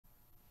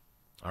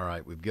All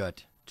right, we've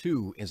got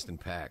two instant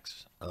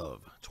packs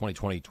of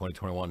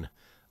 2020-2021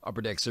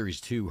 Upper Deck Series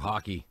 2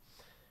 hockey.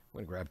 I'm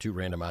going to grab two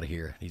random out of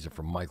here. These are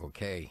from Michael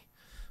K.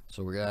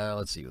 So we got,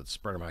 let's see, let's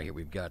spread them out here.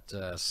 We've got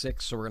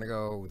six, so we're going to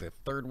go with the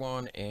third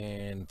one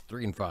and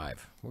 3 and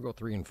 5. We'll go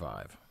 3 and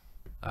 5.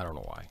 I don't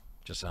know why.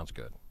 Just sounds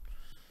good.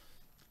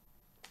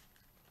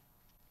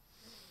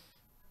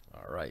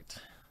 All right.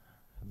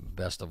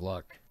 Best of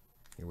luck.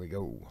 Here we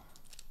go.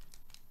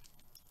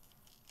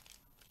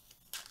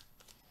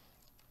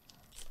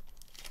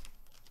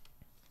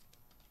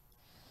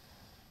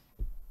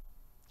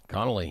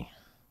 Connolly,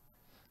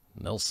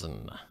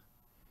 Nelson,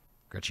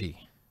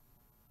 Gritchie,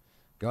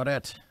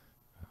 Gaudette,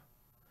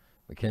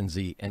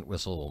 McKenzie,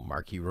 Entwistle,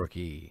 Marquee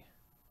Rookie,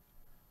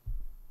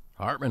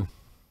 Hartman,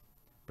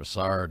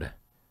 Brassard,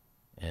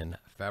 and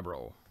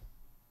Fabro.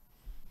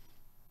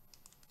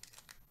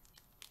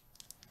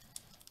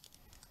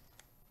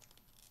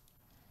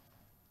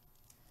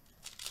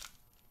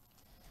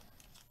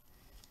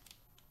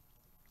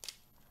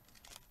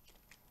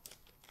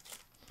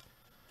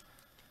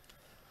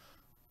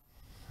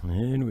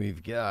 And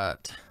we've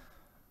got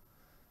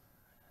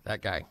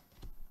that guy.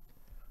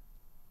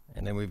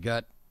 And then we've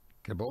got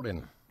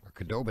Kadobin,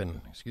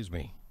 excuse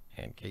me,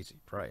 and Casey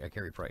Price,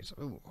 Carey Price.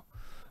 Ooh,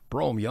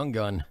 Brome, Young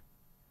Gun.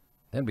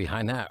 Then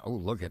behind that, oh,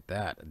 look at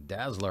that.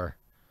 Dazzler.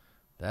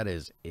 That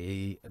is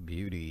a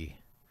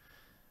beauty.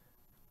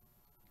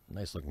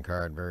 Nice looking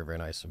card. Very, very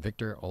nice.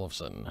 Victor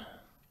Olofsson.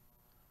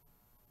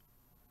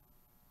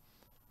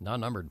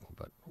 Non-numbered,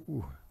 but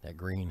ooh, that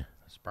green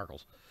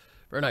sparkles.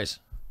 Very nice.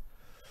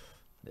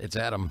 It's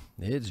Adam,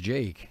 it's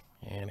Jake,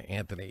 and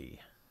Anthony.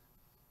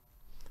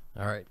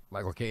 All right,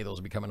 Michael K., those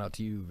will be coming out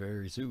to you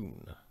very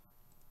soon.